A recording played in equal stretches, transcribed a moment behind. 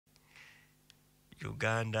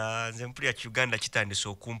Uganda nze mpulira Uganda kitandise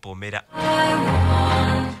okumpomera.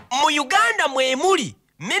 Mu Uganda mwe muli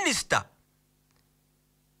minisita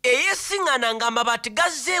eyesiŋŋana ng'amabaati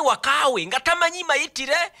gazze wakaawe nga tamanyi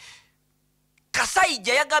mayitire.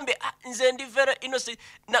 Kasayija yagambye nze ndi very innocent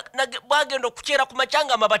bwagenda okukyera ku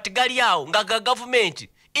makyanga amabaati gali awo nga ga gavumenti.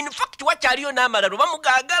 In fact wakyaliyo n'amalalo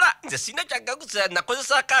bamugaagala nze sina kyagagusa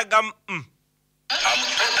nakozesa akaagamu. I'm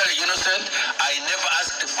totally innocent. I never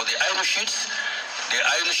asked for the iron sheets. The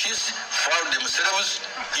iron sheets found themselves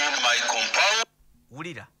in my compound.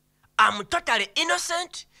 Wulira, I'm totally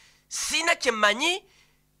innocent. Sina kyemanyi.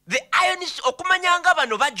 The iron sheets okumanyanga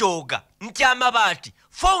bano bajooga nti amabaati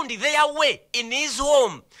found their way in his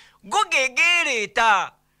home.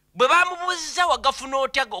 Gogegereeta. Bwe bamubuuziza wagafuna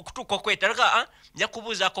otya okutuuka okwetala nja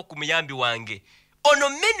kubuuzaako ku muyambi wange. Ono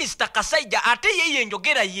minisita Kasayija ate ye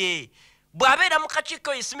njogera ye. Bw'abeera mu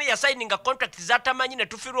kakiiko isime yasayininga contract z'atamanyi ne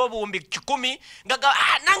tufirwa obuwumbi 10 nga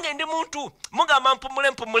nange ndi muntu mugamba mpumule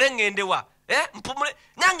ŋŋendewa. Mpumule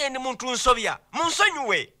nange ndi muntu nsobya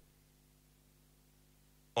munsonyiwe.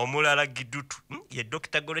 Omulala Gidutu ye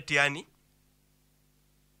Dr. Goretiani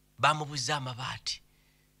bamubuuza amabaati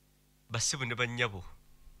basibu ne bannyabo.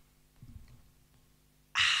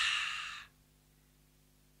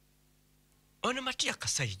 Ono Matiya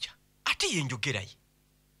Kasayija ate ye njogera ye.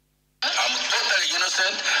 I'm totally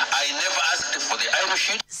innocent. I never asked for the iron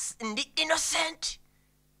sheets. Ndi innocent.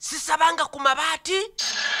 Sisabanga ku mabaati.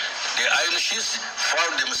 The iron sheets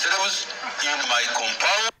found themselves in my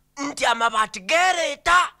compound. Nti amabaati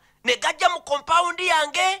gereeta ne gajja mu compound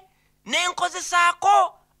yange ne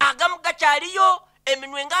nkozesaako agamu gakyaliyo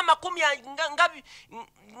eminwe nga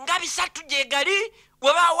 3 gye gali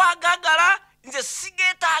weba wagagala nze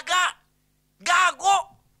sigeetaaga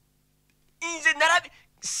gaago nze nalabi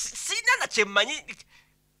sina na kyemmanyi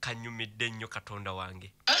kanyumidde nnyo Katonda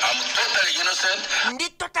wange. I'm totally innocent. Ndi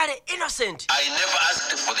totally innocent. I never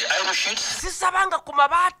asked for the iron sheets. Sisabanga ku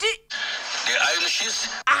mabaati. The iron sheets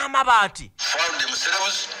amabaati found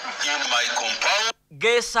themselves in my compound.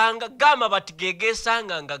 Gesanga gamabaati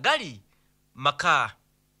gegesanga nga gali maka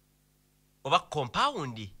oba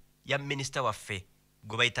compound ya minisita waffe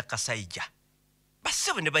gwe bayita Kasayija.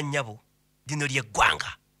 Basebo ne bannyabo dino lye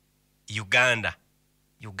Egwanga. Uganda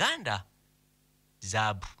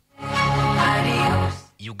zaabu.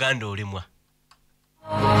 Uganda olimwa.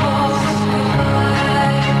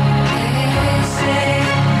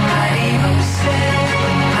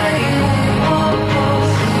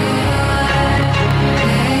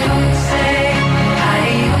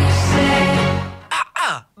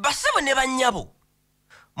 Basebo ne bannyabo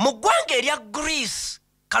mu ggwanga erya Greece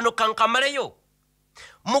kano kankamaleyo.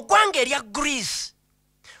 Mu ggwanga erya Greece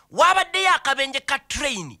wabaddeyo akabenje ka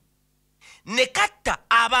train ne katta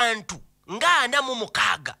abantu nga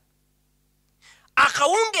 46.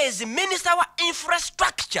 Akawungeezi minisita wa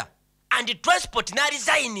infrastructure and transport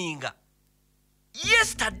n'aresigninga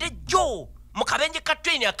yesterday Joe mu kabenje ka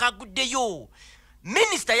train akaguddeyo.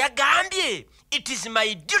 Minisita yagambye it is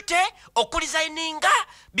my duty okuresigninga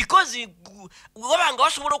because wabanga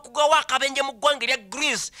wasobola okugawa akabenje mu ggwanga erya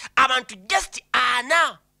Greece abantu just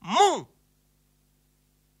 4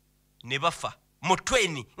 ne bafa mu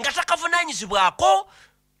train nga takavunaanyizibwako.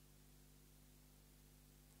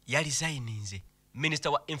 Yaresigninze minisita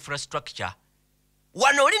wa infrastructure.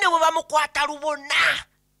 Wano oli ne bwe bamukwata lubona.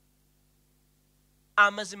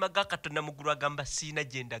 Amazima ga Katonda muggulu agamba siina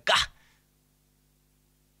gye ndaga.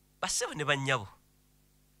 Basebo ne bannyabo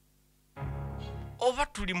oba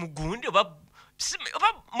tuli mu gundi oba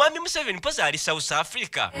mwami Museven mpoza ali South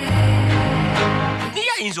Africa.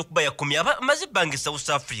 Niye ayinza okuba yakumya amaze ebbanga South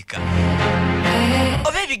Africa.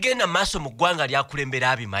 Oba ebigenda maaso mu ggwanga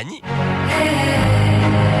lyakulembera abimanyi.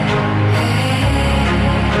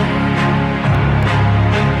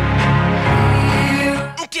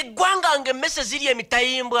 Nti eggwanga ng'emmese ziri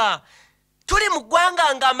emitayimbwa. Tuli mu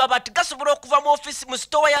ggwanga nga amabaati gasobola okuva mu office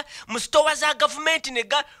mu stowa za gavumenti ne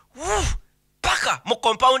ga paka mu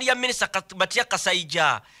compound ya minisita Matiya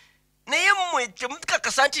Kasayija. Naye mmwe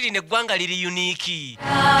temukakasa nti lino eggwanga liri uniiki.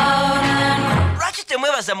 Lwaki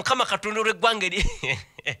temwebaza Mukama Katonda olw'eggwanga eri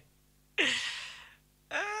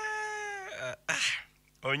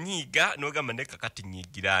onyiiga n'ogamba ne kakati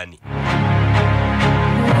nyiigiraani.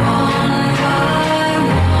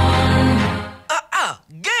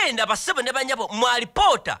 Genda basebo ne bannyabo mu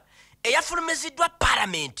alipoota eyafulumiziddwa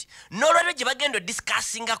Parliament n'olwaliro gye bagenda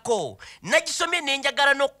discussingako nagisomye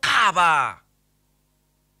n'enjagala n'okkaaba.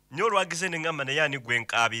 Nnyo olwagize ne ngamba naye ani gwe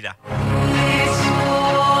nkaabira.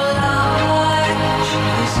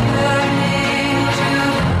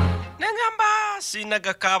 Ne ngamba sina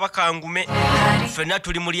gakaaba kangume ffenna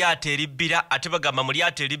tuli mu lyato eribbira ate bagamba mu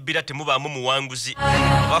lyato eribbira temubaamu muwanguzi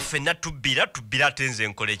oba ffenna tubbira ate nze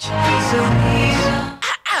nkole ki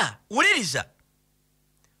wuliriza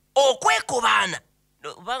okwekobaana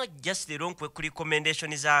oba just leero nkwe ku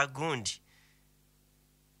recommendation za gundi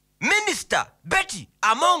Minister Betty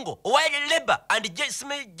Amongo owa Labour and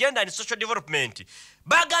Gender and Social Development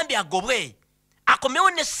bagambye agobwe akomewo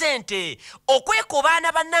ne ssente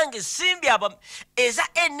okwekobaana bannange simbi abo eza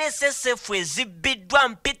NSSF ezibbiddwa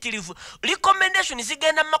mpitirivu recommendation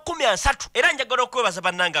zigenda 30 era njagala okwebaza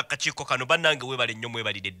bannange akakiiko kano bannange webale nnyo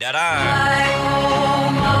mwebalire ddala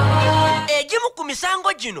egimu ku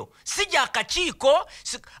misango gino si gya akakiiko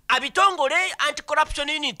abitongole anti-corruption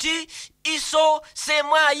unity ISO,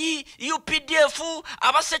 SEMAI, UPDF,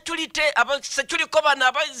 abasecurity bano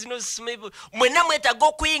abazino mwenna mwetaaga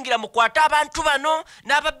okuyingira mu kwata abantu bano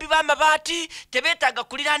n'ababbi b'amabaati tebeetaaga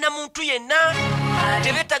kuliraana muntu yenna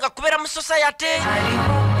tebeetaaga kubeera mu society.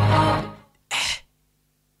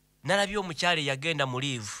 Nalabye omukyala yagenda mu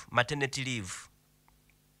leave, maternity leave.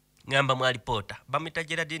 Ngamba mu alipoota bamuyita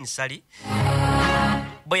Geraldine Sali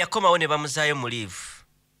bwe yakomawo ne bamuzaayo mu leave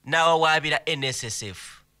n'awawaabira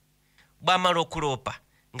NSSF. Bwamala okuloopa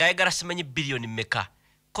ng'ayagala simanyi biliyoni mmeka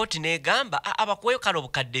kooti n'egamba abakuweyo kale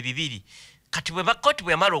obukadde 2 kati kooti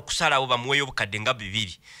bwe yamala okusalawo bamuweeyo obukadde nga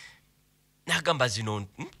 2 n'agamba zino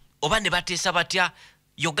oba ne bateesa batya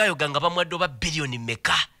yogayoga nga bamuwadde oba biliyoni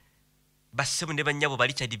mmeka bassebo ne bannyabo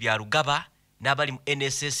bali Richard Byalugaba n'abali mu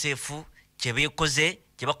NSSF kye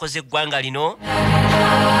bakoze eggwanga lino.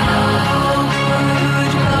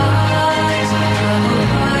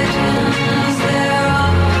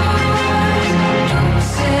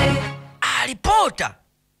 Alipoota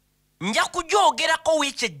nja kujoogerako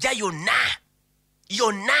wiiki ejja yonna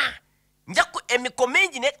nja ku emiko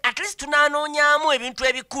mingi ne at least tunaanoonyaamu ebintu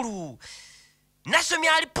ebikulu. Nasomye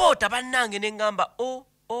alipoota bannange ne ngamba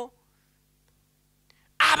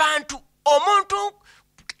abantu omuntu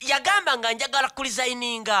yagamba nga njagala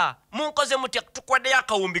kulizayininga munkoze mutya tukwaddeyo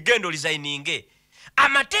akawumbi gendo lizayininge.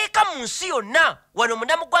 Amateeka mu nsi yonna wano mu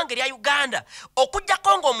Namuggwanga erya Uganda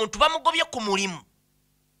okujjako ng'omuntu bamugobye ku mulimu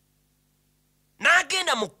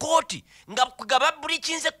n'agenda mu kooti nga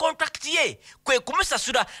baburikinze contract ye kwe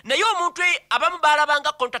kumusasula naye omuntu abamu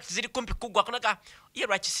baalabanga contract ziri kumpi kuggwa kunaga ye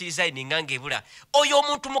lwaki sirizayininga ng'ebula oyo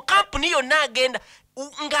omuntu mu kampuni yonna agenda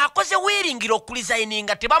ng'akoze weeringiro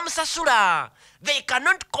okulizayininga tebamusasula. They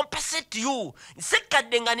cannot compensate you.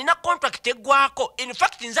 Sekadde nga nina contract eggwako. In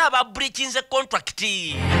fact nze ababurikinze contract.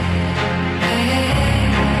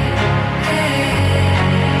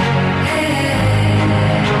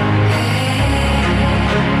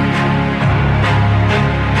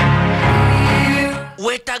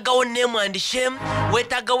 Weetagawo name and shame,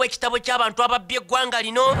 weetagawo ekitabo ky'abantu ababbye eggwanga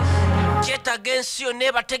lino, kyetaaga ensi yonna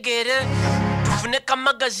ebategeere, tufune ka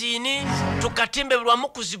magazini, tukatimbe bulwamu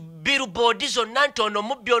ku zi billboard zonna nti ono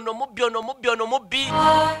mubbi.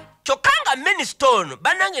 Kyokka nga minisita ono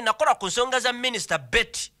bannange nakola ku nsonga za minisita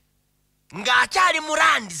Betty ng'akyali mu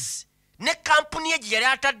lands ne kampuni ye gye yali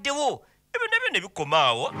ataddewo ebyo nabyo ne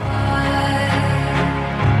bikomaawo.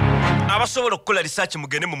 Abasobola okukola research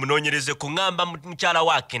mugende mu munoonyereze ku ngamba mukyala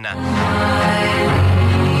wa Kena.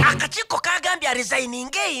 Akakiiko kagambye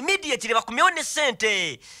resigninge immediately bakumyewo ne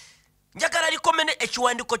ssente. Njagala likomene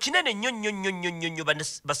ekiwandiiko kinene nnyo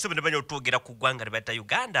basebe ne banya otwogera ku ggwanga lye bayita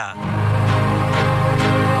Uganda.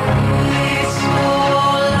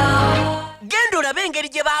 Genda olabe engeri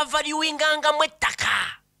gye baavaluingangamu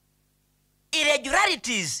ettaka.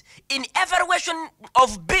 Irregularities in evaluation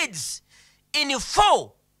of bids in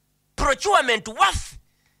 4 procurement worth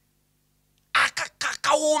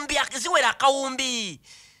akawumbi ziwera akawumbi.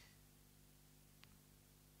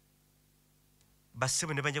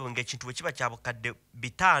 Basebo ne banjabo ng'ekintu bwe kiba kya bukadde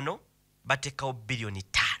 5 bateekawo biliyoni 5.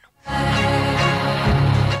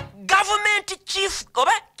 Government chief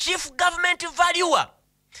government valuer.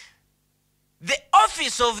 The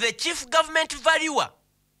office of the chief government valuer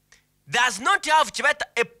does not have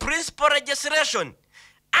a principal registration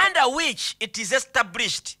under which it is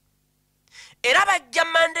established. Era bajja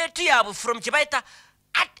mandate yaabwe from kibaita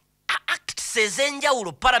acts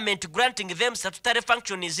ezenjawulo parliament granting them statutory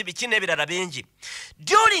functions bikina ebirala bingi.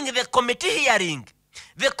 During the committee hearing,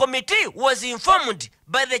 the committee was informed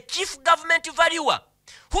by the chief government valuer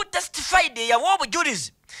who testified yawa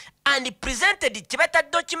obujulizi and presented kibaita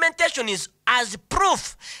documentations as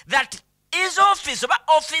proof that his office oba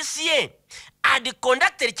office ye had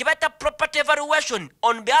conducted kibaita property evaluation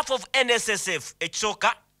on behalf of NSSF.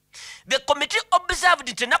 Ekisooka The committee observed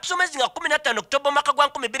nti nakusomezi nga 15 October mwaka gwa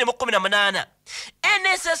 2018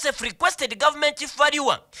 NSSF requested government chief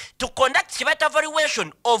valuer to conduct chibata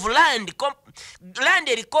valuation of land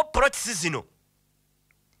eriko plot seasonal.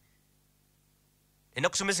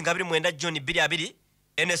 Enakusomezi nga 29 John 22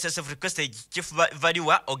 NSSF requested chief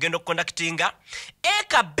valuer ogendo conductinga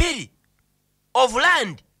eka 2 of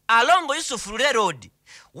land along Yusuf Road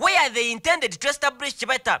where they intended to establish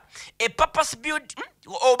chibata a purpose built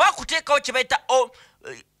oba kuteka chibata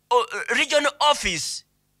regional office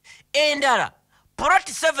endala plot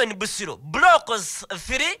 7 Busiro block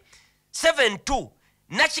 372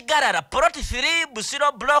 Nachigarara plot 3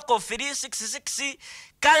 Busiro block 366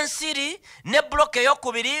 Kansiri ne block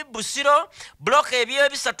eyokubiri Busiro block ebyo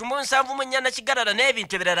bisatu mu nsanvu mu nnya Nachigarara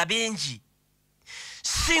n'ebintu ebirala bingi.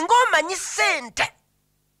 Singo manyi sente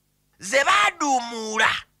ze badumula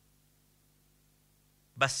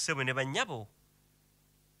bassebo ne banyabo.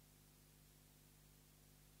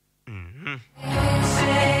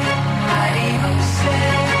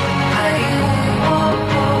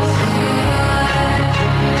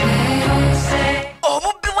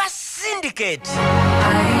 Obubbi bwa syndicate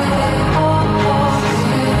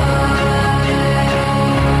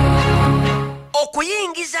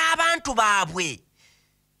okuyingiza abantu baabwe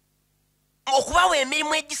okubawa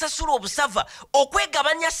emirimu egisasula obusava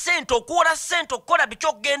okwegabanya sente okuwola sente okukola biki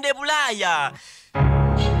okugenda e Bulaaya.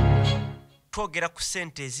 Twogera ku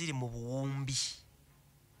sente eziri mu buwumbi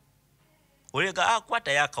olega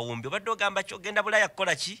akwata yakawumbi obadde ogamba kyogenda Bulaaya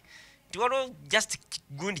kukola ki nti waliwo just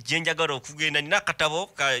gundi gye njagala okugenda nina akatabo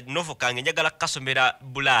ka novo kange njagala kukasomera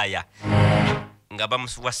Bulaaya nga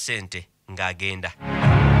bamuwa sente ng'agenda.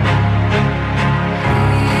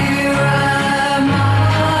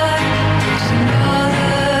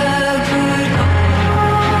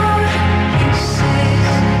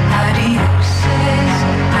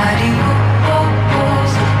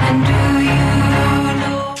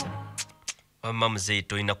 Muzeyi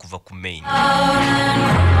toyina kuva ku main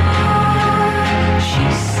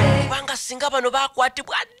kubanga singa bano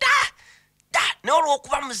bakwatibwa da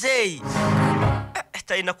n'olwokuba muzeyi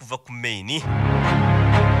talina kuva ku main.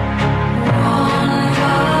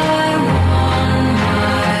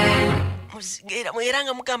 Era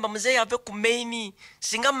nga mugamba muzeyi ave ku main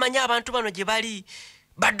singa mumanyi abantu bano gye bali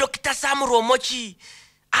badokita Samuru Omoki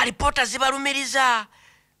alipoota zibalumiriza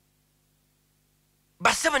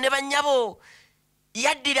basebo ne banyabo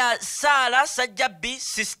yaddira Sala Sajjabbi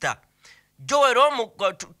sister Joero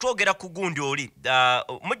twogera ku gundi oli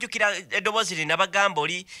mujjukira eddoboozi lina bagamba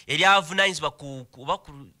oli eryavunanyizibwa kuba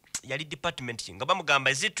yali department nga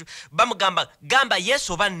bamugamba ezitu bamugamba gamba yes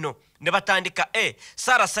oba no ne batandika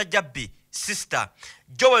Sara Sajjabbi sister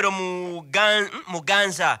Joero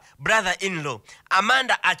Muganza brother in law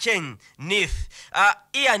Amanda Acheng Nif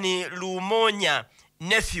Ian Lumonya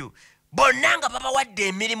nephew bonna babawadde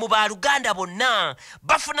emirimu ba Luganda bonna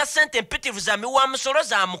bafuna sente empitivu za miwa musolo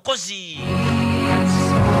za mukozi.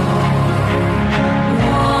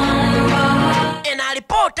 Ena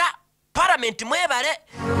reporter parliament mwebale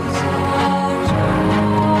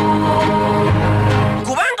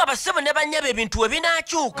kubanga basebo ne banyaba ebintu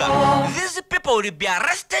ebinakyuka. These people will be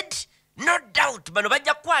arrested no doubt. Bano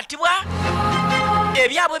bajja kukwatibwa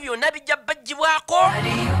ebyabwe byonna bijja bajjibwako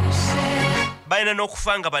balina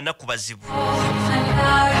n'okufanga banaku bazibu.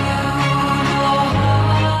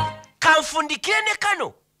 Kanfundikire ne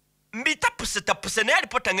kano mbitapuse naye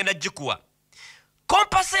alipota ngenda jikuwa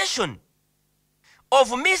compensation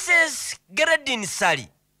of Mrs. Geraldine Sali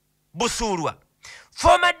Busurwa,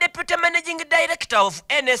 former deputy managing director of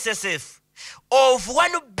NSSF, of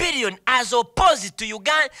 1 billion as opposed to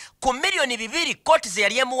Uganda ku milioni 2 koti ze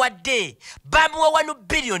yali yamuwadde bamuwa 1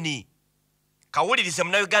 billion. Kawulirize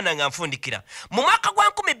muna Uganda nga nfundikira mu mwaka gwa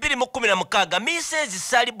 2016 Mrs.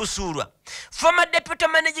 Sali Busurwa, former deputy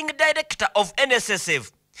managing director of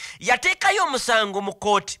NSSF, yateekayo omusango mu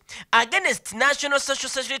kooti against National Social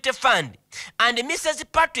Security Fund and Mrs.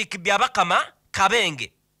 Patrick Byabakama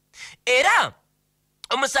Kabenge. Era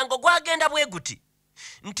omusango gwagenda bwe guti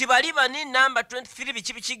nti bali bani number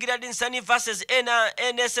 23 bichi Geraldine Sali versus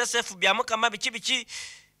NSSF Byamukama bichi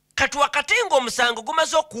katwa katengo omusango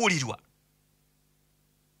gumaze okuwulirwa.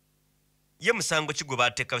 Ye musango kigwe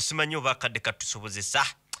bateeka simanyo bakadde katusobozesa.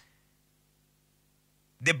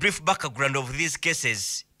 The brief background of these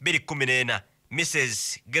cases, Billy Kuminena,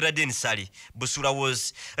 Mrs. Geraldine Sali Busura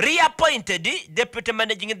was reappointed deputy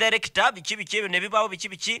managing director bichi nebibawo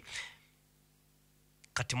bichi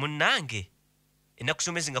kati munnange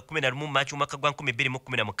enakusomezi nga 11 March mwaka gwa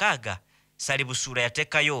 2016 Sali Busura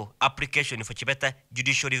yateekayo application for chibeta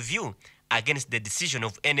judicial review against the decision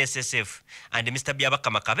of NSSF and Mr. Byabaka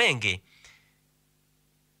Makabenge.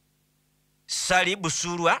 Sali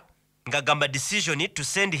Busurwa ngagamba decision to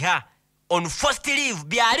send her on forced leave.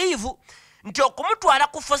 Byalivu nti okumutwala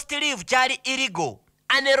ku forced leave kyali illegal,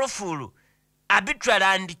 unlawful, arbitrary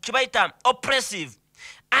and kibaita oppressive,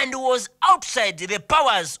 and was outside the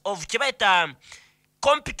powers of kibaita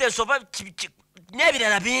competence of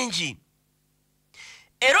nebirala bingi.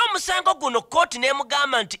 Era omusango guno kooti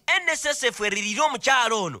n'emugamba nti NSSF eririra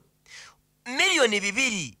omukyalo ono $2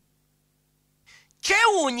 million.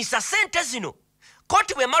 Kyewuunyisa sente zino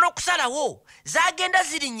kooti bw'emala okusalawo zaagenda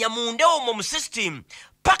zirinnya munda omwo mu system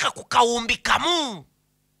paka ku kawumbi kamu.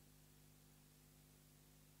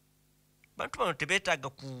 Bantu bano tebeetaaga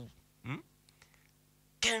ku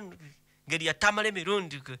ngeri yatamala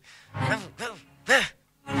emirundi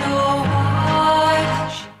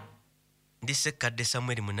ndi Ssekadde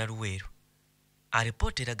Samuel Munaluweero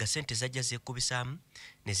alipooteraga sente zajja zeekubisaamu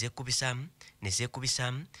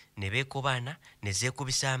ne beekobaana ne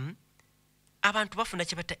zeekubisaamu. Abantu bafuna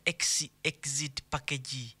kye bata exit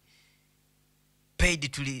package,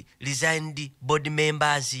 paid to resigned board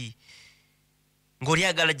members. Ng'oli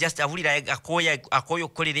agala just awulira akooya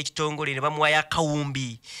okukolera ekitongole ne bamuwayo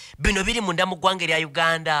akawumbi. Bino biri munda mu ggwanga erya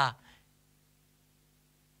Uganda.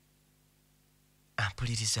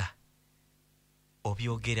 Ampuliriza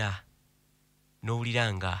obyogera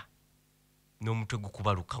n'owuliranga n'omutwe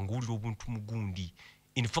gukubaluka ng'owulira obuntu mugundi.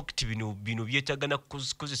 In fact bino byetagana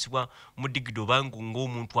kukozesebwa mu digido bangu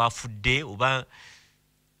ng'omuntu afudde oba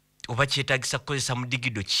kyetagisa kukozesa mu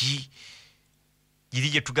digido ki. Giri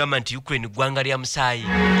gye tugamba nti Ukraine ggwanga lya musaayi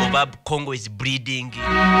oba Congo is bleeding.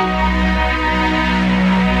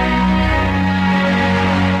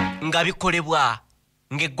 Nga bikolebwa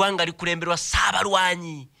ng'eggwanga likulemberwa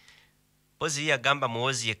Ssaabalwanyi. Pozi yagamba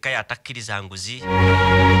muwozi yekka yatakkiriza nguzi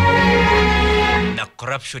na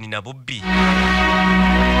corruption na bubbi.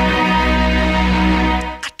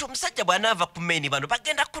 Kati omusajja bw'anaava ku meni bano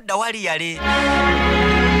bagenda kudda wali yale.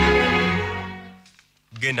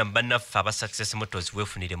 Genda mbannaffe aba Success Motors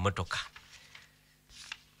weefunire emmotoka.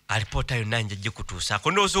 Alipoota yonna nja gye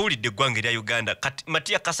kutuusaako. Ndowooza owulidde eggwanga erya Uganda. Kati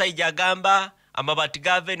Matiya Kasayi gy'agamba amabaati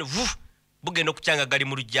gaveno bugenda okukyanga gali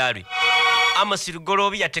mu luggya lwe. Amos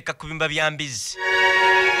Lugoloobi yateeka ku bimba bya mbizi.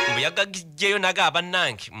 Mbu yagagijjeyo naga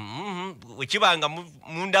bannange. Wekibanga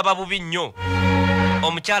mundaba bubi nnyo.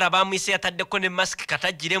 Omukyala bamwise yataddeko ne mask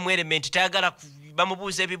katajjiremu element tayagala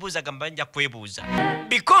bamubuuza ebibuuza gamba nja kwebuuza.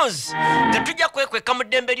 Because tetujja kwekweka mu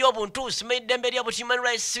ddembe ly'obuntu simanyi ddembe lya human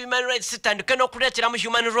rights sitandike n'okuleeteramu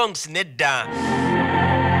human wrongs nedda.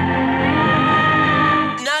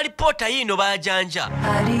 N'alipoota yiino baajanja.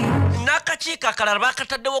 N'akakiiko akalala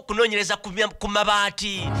baakataddewo okunoonyereza ku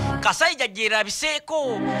mabaati. Kasayi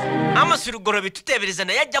gyerabiseeko. Amos Lugoloobi tuteebereza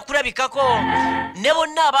naye ajja kulabikako. Ne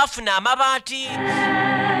bonna abaafuna amabaati.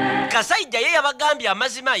 Kasajja ye yabagambye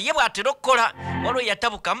amazima ye bw'atera okukola waliwo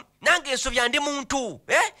yatabukamu nange ensobya ndi muntu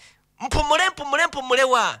mpumule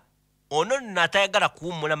wa ono natayagala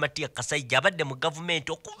kuwummula Matiya Kasajja abadde mu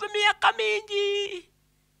gavumenti okuva emyaka mingi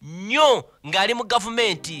nnyo ng'ali mu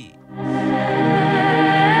gavumenti.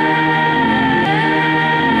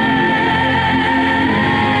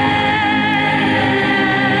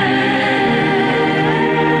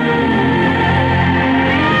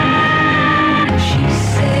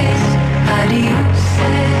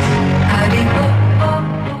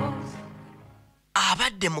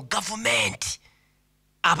 Abadde mu gavumenti,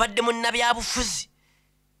 abadde mu nnabyabufuzi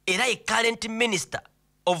era ye current minister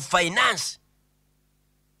of finance.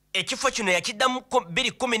 Ekifo kino yakiddamu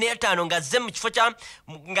 2015 ng'azze mu kifo kya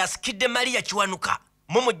ng'asikidde Maria Kiwanuka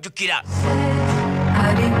mumujjukira.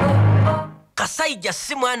 Kasajja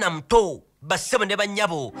si mwana muto bassebo ne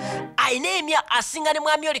bannyabo ayina asinga ne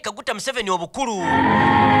mwami oli Kaguta Museveni obukulu.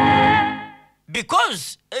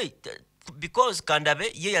 Because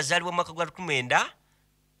Kandabe ye yazaalibwa mu mwaka gwa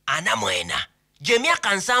 1949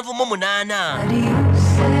 gy'emyaka 78.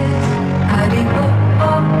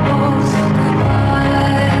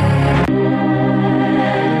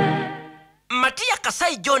 Matiya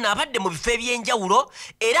Kasayi John abadde mu bifo eby'enjawulo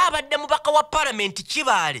era abadde mubaka wa Parliament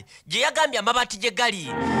Kibaale gye yagambye amabaati gye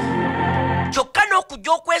gali. Kyokka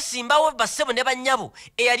n'okujja okwesimbawo bassebo ne bannyabo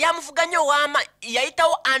eyali amuvuganya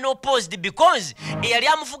yayitawo unopposed because eyali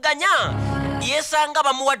amuvuganya yeesanga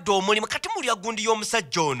bamuwadde omulimu. Kati mulya gundi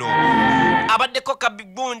y'omusajja ono abaddeko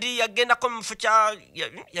Kabigundi yagendako mu kifo kya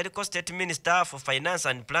yaliko state minister for finance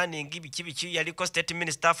and planning biki yaliko state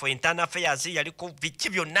minister for internal affairs yaliko biki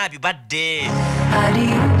byonna bibadde.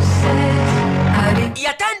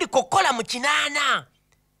 Yatandika okukola mu 8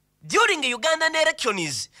 during Ugandan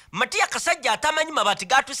elections Matiya Kasajja atamanyi mabati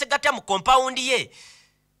gatuse gatya mu compound ye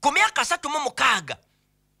ku myaka 36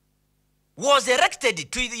 was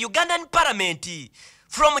elected to the Ugandan parliament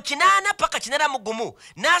from kinana paka kinana mugumu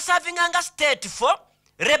na serving anga state for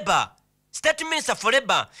labor state minister for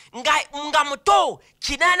labor nga muto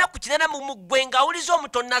kinana ku kinana mu gwenga ulizo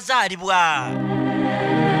muto nazalibwa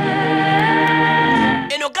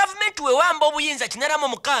eno government we wamba obuyinza kinana mu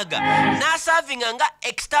mukaga na serving anga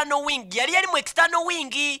external wing yali mu external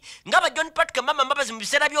wing ngaba John Patrick mama mbabazi mu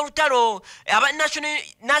bisera by'olutalo aba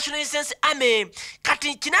national defense army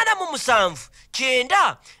kati kinana mu musanvu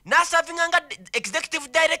kyenda na serving anga executive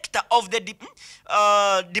director of the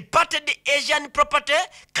departed Asian property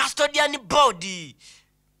custodian board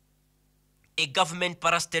a government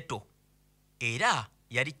parastatal era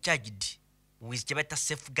yali charged with chebeta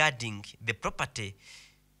safeguarding the property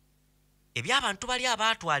ebyabantu bali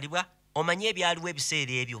abatwalibwa omanye ebyaliwo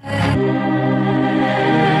ebiseera ebyo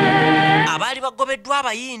abali bagobeddwa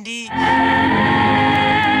abayindi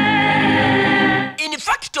in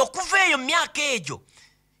fact okuva eyo myaka egyo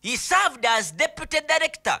he served as deputy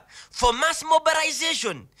director for mass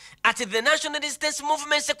mobilization at the National Resistance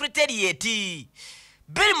Movement Secretariat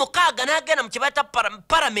biri mukaga n'agenda mu kibata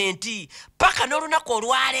paramenti paka n'olunaku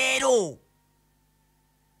olwaleero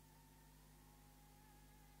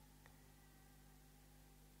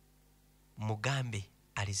mugambe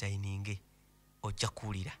alizayininge ojja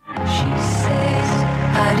kuwulira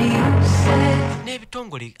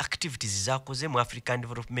n'ebitongole activities zakoze mu African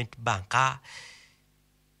Development Bank,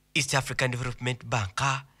 East African Development Bank,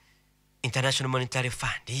 International Monetary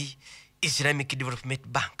Fund, Islamic Development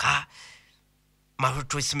Bank,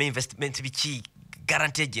 Tourism Investment biki,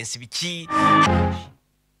 Guarantee Agency biki.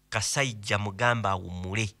 Kasajja mugamba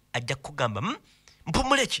awumule ajja kugamba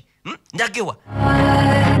mpumule ki ndagewa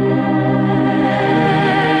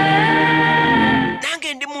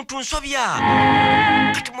nange ndi muntu nsobya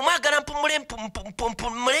kati mumwagala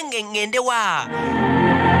mpumule ngendewa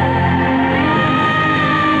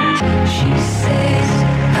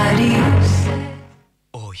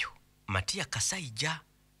oyo Matiya Kasajja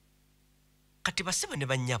kati basebo ne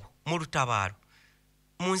banyabo mu lutabaalo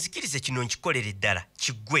munzikirize kino nkikolere ddala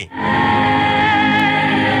kiggwe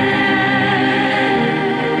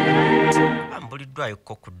ambuliddwayo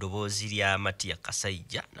ko ku ddoboozi lya Matiya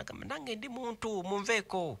Kasajja nagamba nange ndi muntu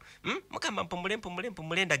munveeko mugamba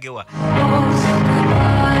mpumule ndagewa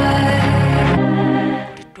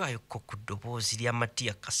ambuliddwayo ko ku ddoboozi lya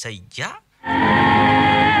Matiya Kasajja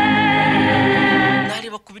naali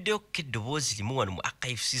bakubiddeyo ko eddoboozi limu wano mu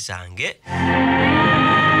archives zange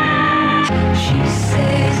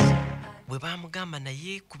bwe bamugamba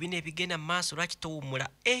naye ku bino ebigenda mu maaso lwaki towummula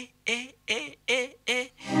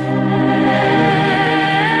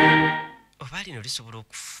oba lino lisobola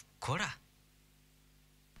okukola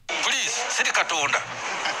please siri katonda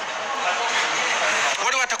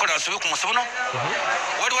waliwo atakola nsobi ku musobono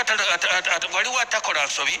waliwo atakola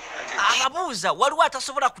nsobi ababuuza waliwo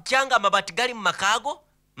atasobola kutyanga amabaati gali mu makaago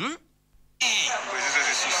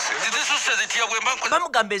zisusse zitya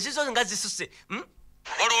bamugamba ezizo nga zisusse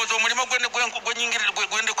olowooza omulimu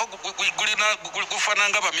gwendiko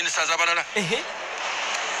gufaananga baminisita abalala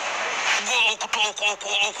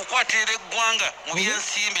okukwatirira eggwanga mu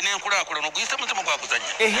byensimbi n'enkulaakulano oguyise mutima gwakuzanya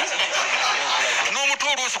n'omutu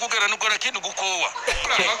oluusi kugera nugola kindi gukoowa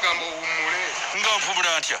nga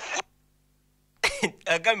nvumula ntya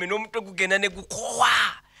agambye n'omutwe gugenda ne gukoowa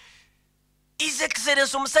His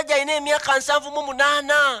Excellency omusajja alina emyaka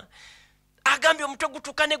 78 agambye omutwe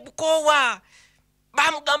gutuuka ne gukoowa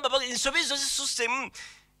bamugamba ensobi ezo zisusse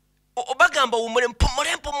bagamba wumule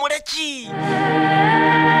mpumule ki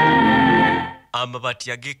amabaati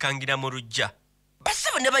yageekangira mu lujja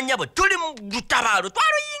basebo ne bannyabo tuli mu lutabaalo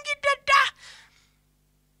twaluyingidde dda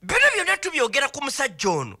bino byonna tubyogera ku musajja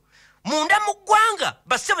ono munda mu ggwanga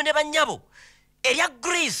basebo ne bannyabo erya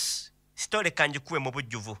Greece sitoleka njikuwe mu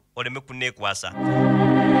bujjuvu oleme kunneekwasa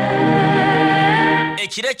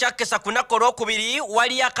ekiro ekyakesa ku nnaku olwokubiri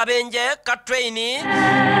waliyo akabenje ka traini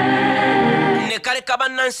ne kaleka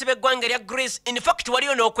bannansi b'eggwanga erya Greece. In fact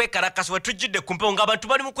waliyo n'okwekalakasa wetujjidde ku mpewo ng'abantu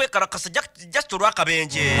bali mu kwekalakasa just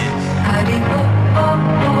olw'akabenje.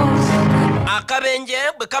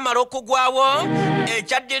 Akabenje bwe kamala okugwawo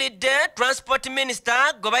ekyaddiridde transport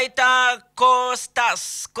minister gwe bayita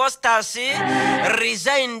Costas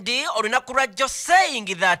resigned olunaku lwajjo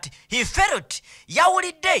saying that he felt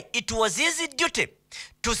yawulidde it was his duty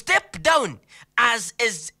to step down as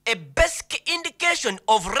a basic indication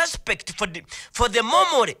of respect for the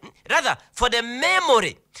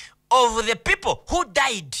memory of the people who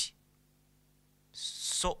died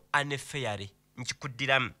so unfairly.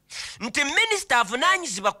 nkikuddiramu nti minisita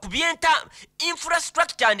avunaanyizibwa ku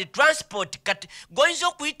infrastructure and transport kati goyinza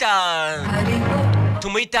okuyita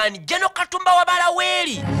tumuyitani Jeno Katumba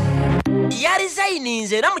Wabalaweeri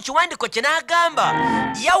yarizaininze era mu kiwandiko kye n'agamba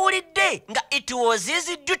yawulidde nga it was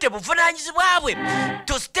his duty buvunaanyizibwa bwe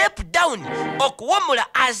to step down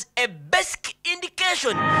okuwomula as a basic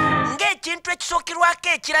indication ng'ekintu ekisookerwako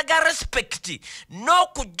ekiraga respect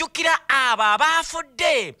n'okujjukira abo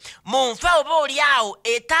abaafudde mu nfa oba oliawo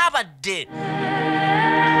etaabadde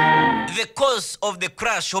the cause of the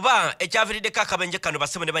crash oba ekyaviiriddeko akabenje kano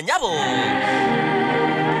basebo ne banyabo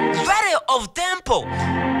Valley of Temple.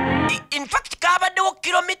 In fact, kabaddewo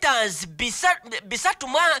kilometers bisatu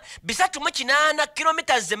mu kinaana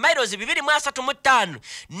kilometers miles 235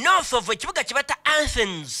 north of ekibuga kibata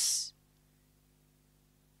Athens.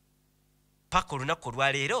 Paka olunaku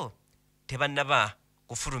olwaleero tebannaba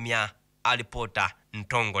kufulumya alipoota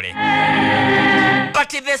ntongole. But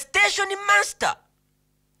the station master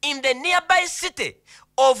in the nearby city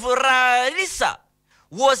of Larissa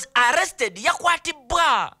was arrested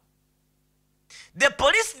yakwatibwa. The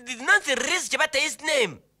police did not release his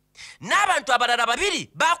name. N'abantu abalala babiri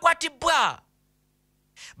bakwatibwa.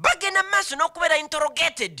 Bagenda maaso n'okubeera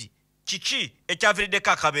interrogated. Kiki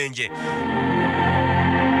ekyaviiriddeko akabenje?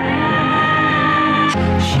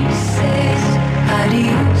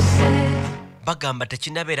 Bagamba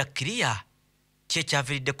tekinabeera clear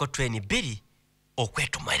kyekyaviiriddeko train bbiri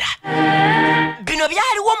okwetumira. Bino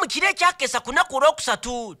byaliwo mu kiro ekyakeesa ku nnaku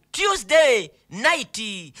olwokusatu Tuesday night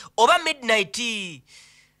oba midnight.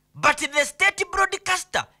 But the state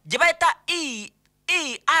broadcaster gye bayita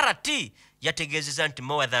ERT yategeezezza nti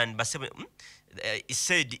more than it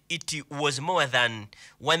said it was more than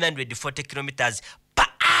 140 kilometers per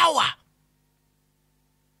hour.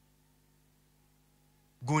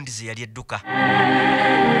 Gundi ze yali edduka.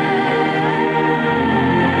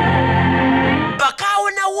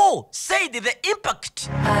 Bakawonawo said the impact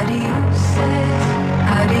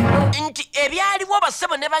nti ebyaliwo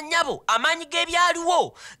basebo ne banyabo amaanyi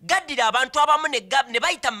g'ebyaliwo gaddira abantu abamu ne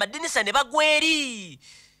bayita mu madinisa ne bagwa eri.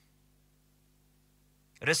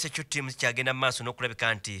 Rescue teams kyagenda mu maaso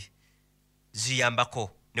n'okulabika nti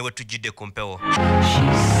ziyambako ne we tujjidde ku mpewo.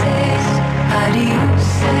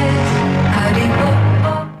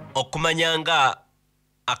 Okumanya nga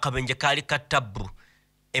akabenje kaali ka tabbu,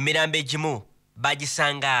 emirambo egimu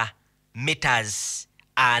bagisanga meters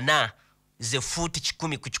 4 ze fuuti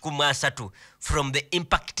 10 ku 130 from the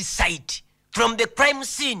impact site, from the crime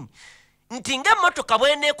scene. Nti ng'emmotoka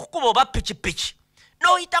bw'eneekukuba oba pikipiki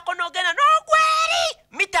n'oyitako n'ogenda n'ogweri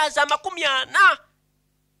meters 40.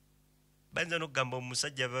 Banza n'okugamba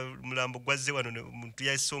omusajja mulambo gwazze wano omuntu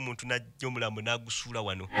yayise omuntu n'ajja omulambo n'agusuula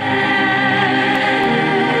wano.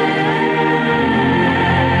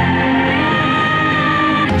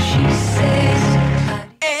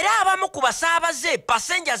 Era abamu ku basaabaze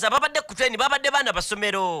passengers ababadde ku train babadde baana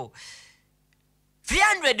basomero.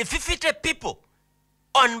 350 people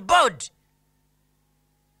on board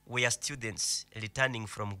were students returning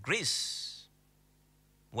from Greece.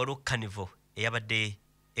 Waliwo carnival eyabadde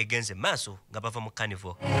egenze maaso nga bava mu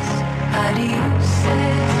carnival.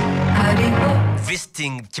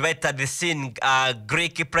 Visiting Chibaita the scene,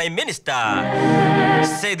 Greek Prime Minister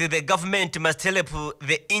said the government must help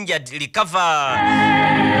the injured recover.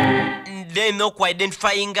 They know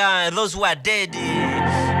identifying those who are dead.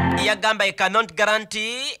 Yagamba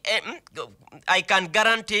I can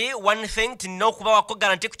guarantee one thing, no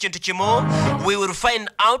guarantee kuchintu chimo. We will find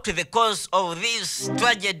out the cause of this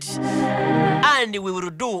tragedy and we will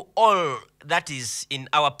do all that is in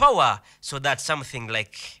our power so that something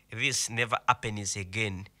like this never happens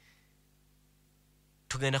again.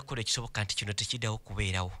 Tugenda kukola ekisoboka nti kino tekiddawo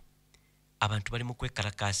kubeerawo. Abantu bali mu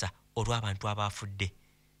kwekalakaasa olw'abantu abaafudde.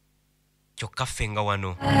 Kyokka ffe nga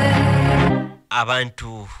wano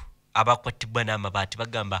abantu abakwatibwa n'amabaati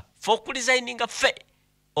bagamba for resigning ffe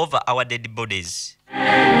over our dead bodies.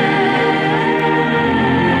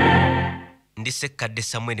 Ndi Ssekkadde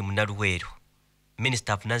Samuel Munaluweero,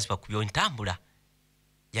 Minister avunaanyizibwa ku by'entambula,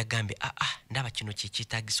 yagambye ndaba kino kye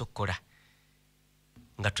kyetaagisa okukola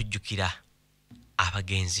nga tujjukira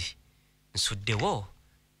abagenzi. Nsuddewo,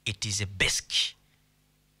 it is a basic.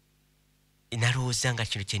 Nalowooza nga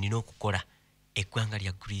kino kye nina okukola eggwanga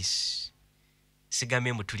lya Greece.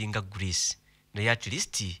 Sigambye mbu tulinga Greece, naye at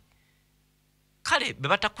least kale be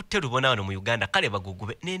batakutte lubona wano mu Uganda kale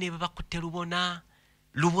bagugube nene be bakutte lubona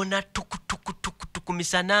tuku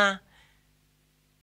misana.